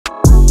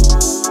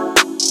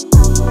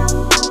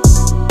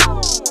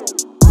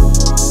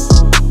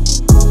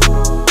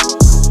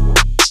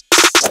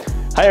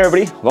Hi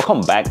everybody,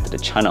 welcome back to the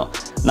channel.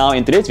 Now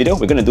in today's video,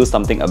 we're going to do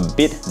something a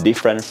bit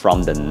different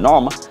from the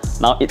norm.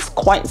 Now it's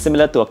quite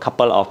similar to a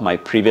couple of my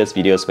previous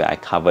videos where I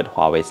covered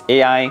Huawei's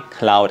AI,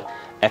 cloud,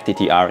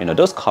 FTTR,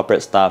 those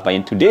corporate stuff. But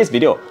in today's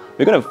video,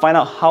 we're going to find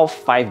out how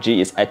 5G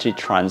is actually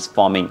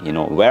transforming,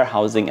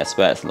 warehousing as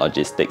well as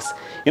logistics.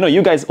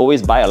 You guys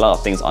always buy a lot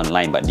of things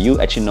online, but do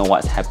you actually know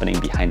what's happening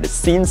behind the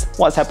scenes?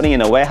 What's happening in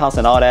the warehouse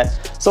and all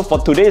that? So for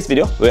today's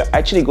video, we're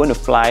actually going to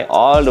fly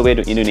all the way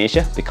to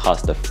Indonesia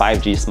because the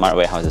 5G smart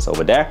warehouse is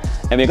over there.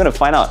 And we're going to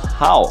find out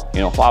how,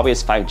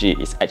 Huawei's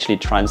 5G is actually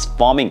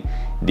transforming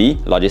the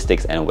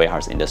logistics and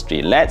warehouse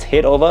industry. Let's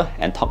head over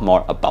and talk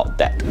more about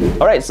that.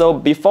 Alright, so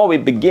before we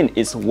begin,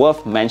 it's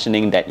worth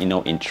mentioning that,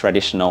 in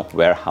traditional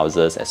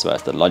warehouses as well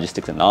as the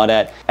logistics and all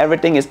that,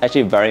 everything is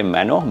actually very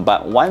manual.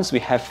 But once we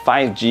have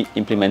 5G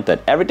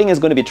implemented, everything is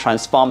going to be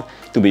transformed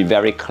to be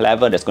very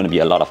clever. There's going to be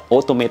a lot of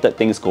automated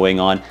things going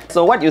on.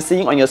 So what you're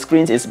seeing on your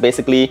screens is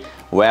basically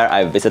where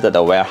I visited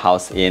the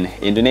warehouse in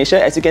Indonesia.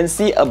 As you can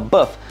see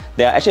above,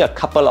 there are actually a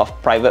couple of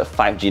private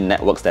 5G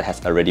networks that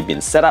has already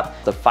been set up.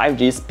 The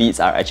 5G speeds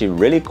are actually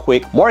really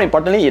quick. More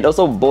importantly, it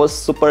also boasts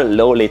super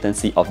low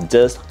latency of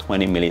just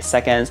 20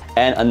 milliseconds.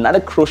 And another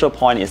crucial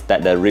point is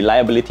that the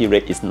reliability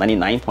rate is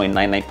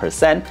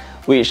 99.99%,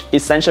 which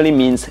essentially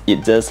means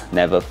it just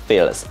never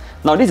fails.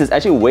 Now this is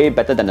actually way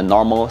better than the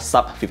normal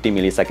sub 50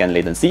 millisecond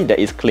latency that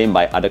is claimed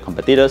by other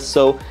competitors.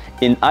 So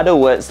in other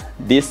words,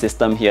 this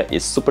system here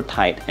is super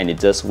tight and it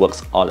just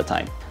works all the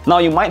time. Now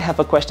you might have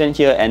a question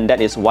here, and that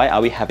is, why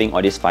are we having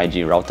all these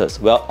 5G routers?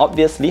 Well,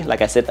 obviously,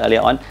 like I said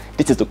earlier on,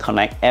 this is to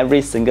connect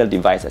every single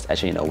device that's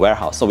actually in a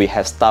warehouse. So we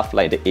have stuff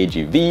like the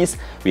AGVs,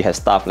 we have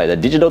stuff like the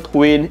digital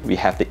twin, we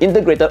have the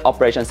integrated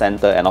operation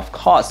center, and of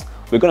course,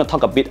 we're going to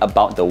talk a bit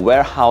about the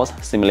warehouse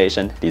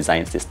simulation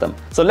design system.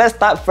 So let's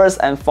start first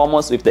and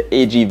foremost with the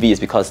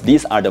AGVs, because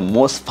these are the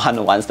most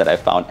fun ones that I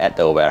found at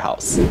the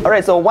warehouse.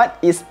 Alright, so what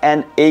is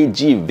an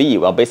AGV?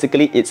 Well,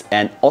 basically it's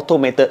an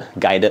automated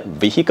guided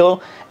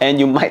vehicle, and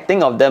you might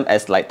think of them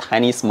as like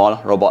tiny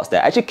small robots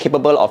that are actually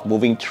capable of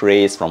moving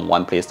trays from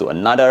one place to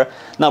another.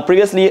 Now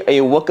previously,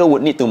 a worker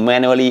would need to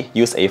manually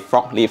use a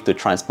forklift to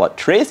transport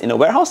trays in a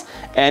warehouse,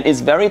 and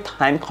it's very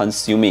time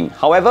consuming.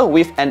 However,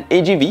 with an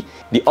AGV,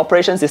 the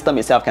operation system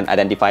itself can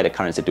identify the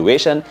current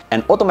situation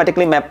and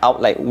automatically map out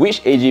like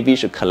which AGV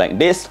should collect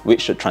this,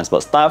 which should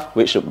transport stuff,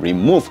 which should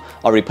remove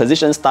or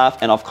reposition stuff,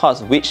 and of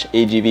course which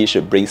AGV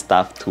should bring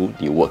stuff to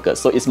the worker.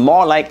 So it's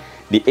more like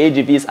the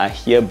AGVs are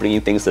here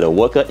bringing things to the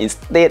worker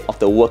instead of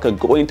the worker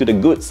going to the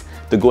goods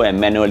to go and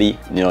manually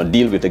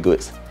deal with the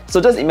goods. So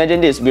just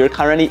imagine this, we're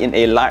currently in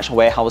a large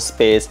warehouse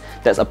space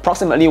that's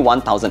approximately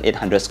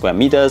 1,800 square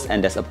meters,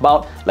 and there's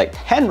about like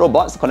 10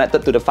 robots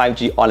connected to the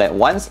 5G all at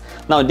once.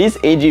 Now these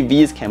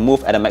AGVs can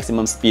move at a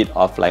maximum speed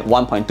of like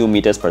 1.2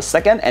 meters per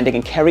second, and they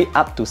can carry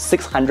up to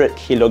 600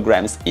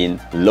 kilograms in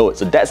load.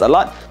 So that's a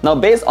lot. Now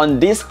based on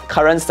this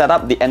current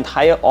setup, the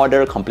entire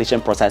order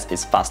completion process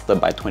is faster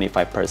by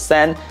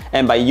 25%,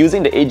 and by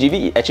using the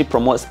AGV, it actually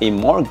promotes a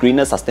more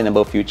greener,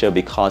 sustainable future,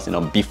 because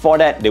before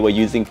that they were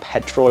using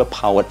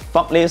petrol-powered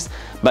forklifts.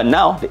 But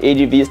now the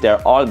AGVs,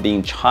 they're all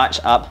being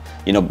charged up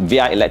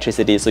via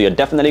electricity, so you're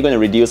definitely going to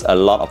reduce a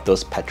lot of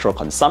those petrol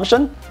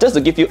consumption. Just to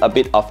give you a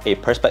bit of a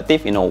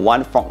perspective,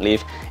 one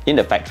forklift in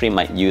the factory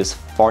might use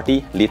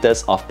 40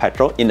 liters of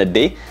petrol in a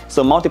day.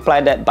 So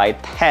multiply that by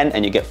 10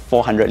 and you get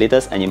 400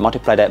 liters, and you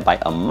multiply that by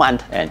a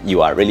month and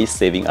you are really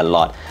saving a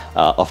lot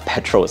of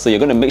petrol. So you're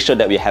going to make sure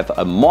that we have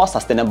a more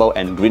sustainable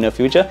and greener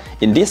future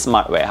in this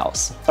smart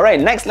warehouse. Alright,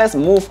 next let's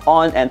move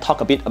on and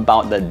talk a bit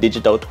about the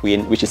digital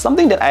twin, which is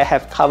something that I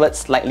have covered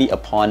slightly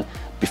upon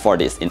before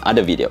this in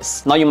other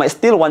videos. Now you might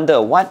still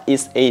wonder, what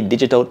is a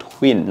digital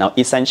twin? Now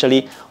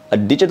essentially, a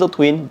digital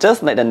twin,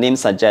 just like the name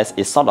suggests,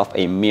 is sort of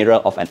a mirror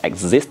of an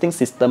existing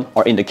system,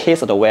 or in the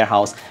case of the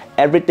warehouse,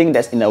 everything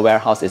that's in the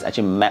warehouse is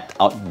actually mapped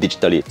out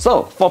digitally.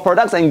 So for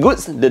products and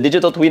goods, the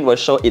digital twin will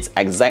show its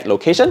exact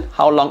location,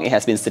 how long it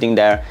has been sitting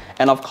there,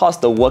 and of course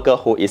the worker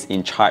who is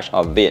in charge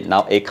of it.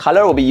 Now a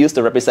color will be used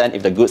to represent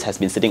if the goods has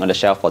been sitting on the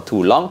shelf for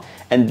too long,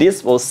 and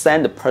this will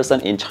send the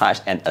person in charge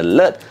an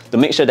alert to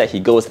make sure that he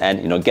goes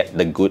and get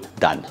the good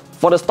done.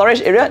 For the storage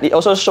area, it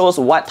also shows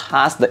what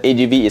tasks the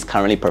AGV is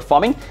currently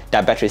performing,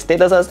 their battery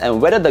statuses, and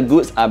whether the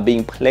goods are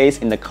being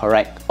placed in the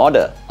correct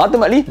order.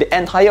 Ultimately, the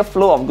entire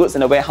flow of goods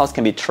in the warehouse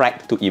can be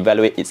tracked to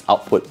evaluate its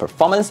output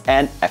performance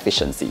and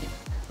efficiency.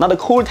 Now the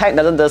cool tech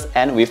doesn't just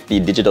end with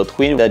the digital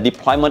twin. The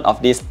deployment of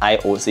this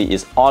IOC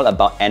is all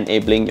about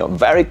enabling your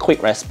very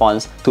quick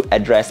response to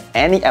address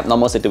any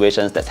abnormal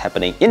situations that's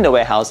happening in the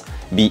warehouse,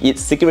 be it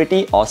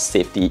security or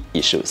safety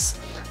issues.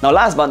 Now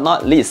last but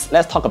not least,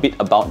 let's talk a bit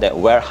about that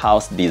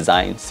warehouse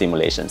design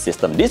simulation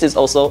system. This is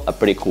also a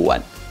pretty cool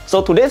one.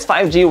 So today's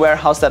 5G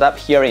warehouse setup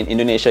here in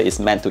Indonesia is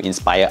meant to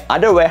inspire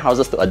other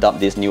warehouses to adopt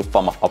this new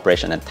form of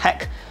operation and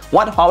tech.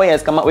 What Huawei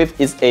has come up with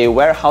is a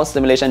warehouse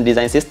simulation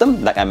design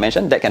system, like I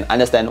mentioned, that can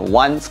understand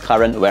one's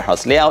current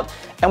warehouse layout.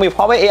 And with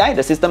Huawei AI,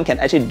 the system can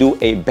actually do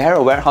a bare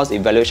warehouse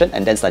evaluation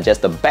and then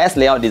suggest the best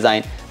layout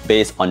design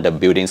based on the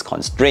building's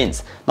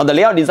constraints. Now, the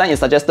layout design is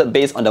suggested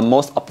based on the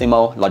most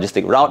optimal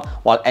logistic route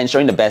while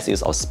ensuring the best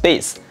use of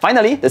space.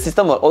 Finally, the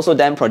system will also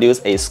then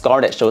produce a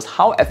score that shows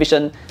how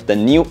efficient the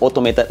new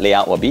automated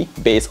layout will be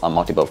based on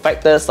multiple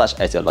factors such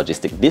as your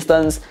logistic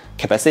distance,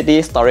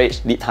 capacity,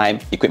 storage, lead time,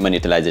 equipment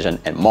utilization,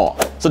 and more.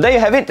 So there you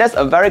have it. That's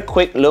a very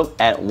quick look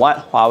at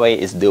what Huawei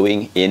is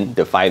doing in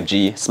the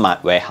 5G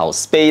smart warehouse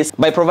space.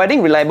 By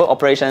providing reliable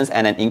operations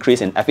and an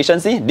increase in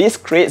efficiency, this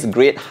creates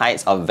great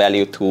heights of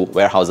value to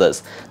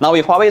warehouses. Now,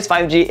 with Huawei's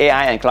 5G,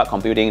 AI, and cloud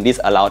computing, these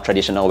allow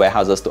traditional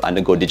warehouses to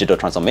undergo digital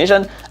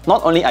transformation.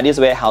 Not only are these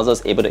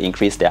warehouses able to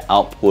increase their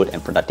output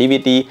and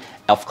productivity,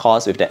 of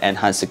course with the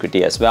enhanced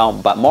security as well,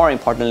 but more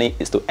importantly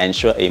is to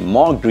ensure a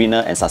more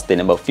greener and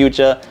sustainable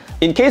future.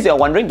 In case you're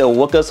wondering, the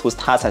workers whose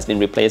task has been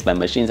replaced by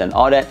machines and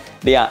all that,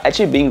 they are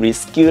actually being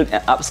reskilled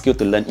and upskilled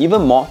to learn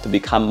even more to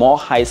become more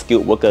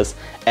high-skilled workers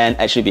and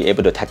actually be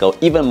able to tackle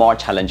even more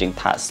challenging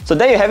tasks. So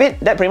there you have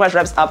it. That pretty much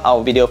wraps up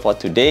our video for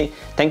today.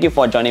 Thank you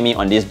for joining me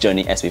on this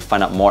journey as we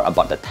find out more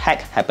about the tech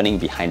happening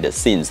behind the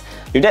scenes.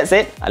 With that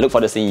said, I look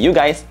forward to seeing you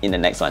guys in the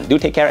next one. Do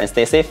take care and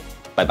stay safe.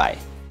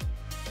 Bye-bye.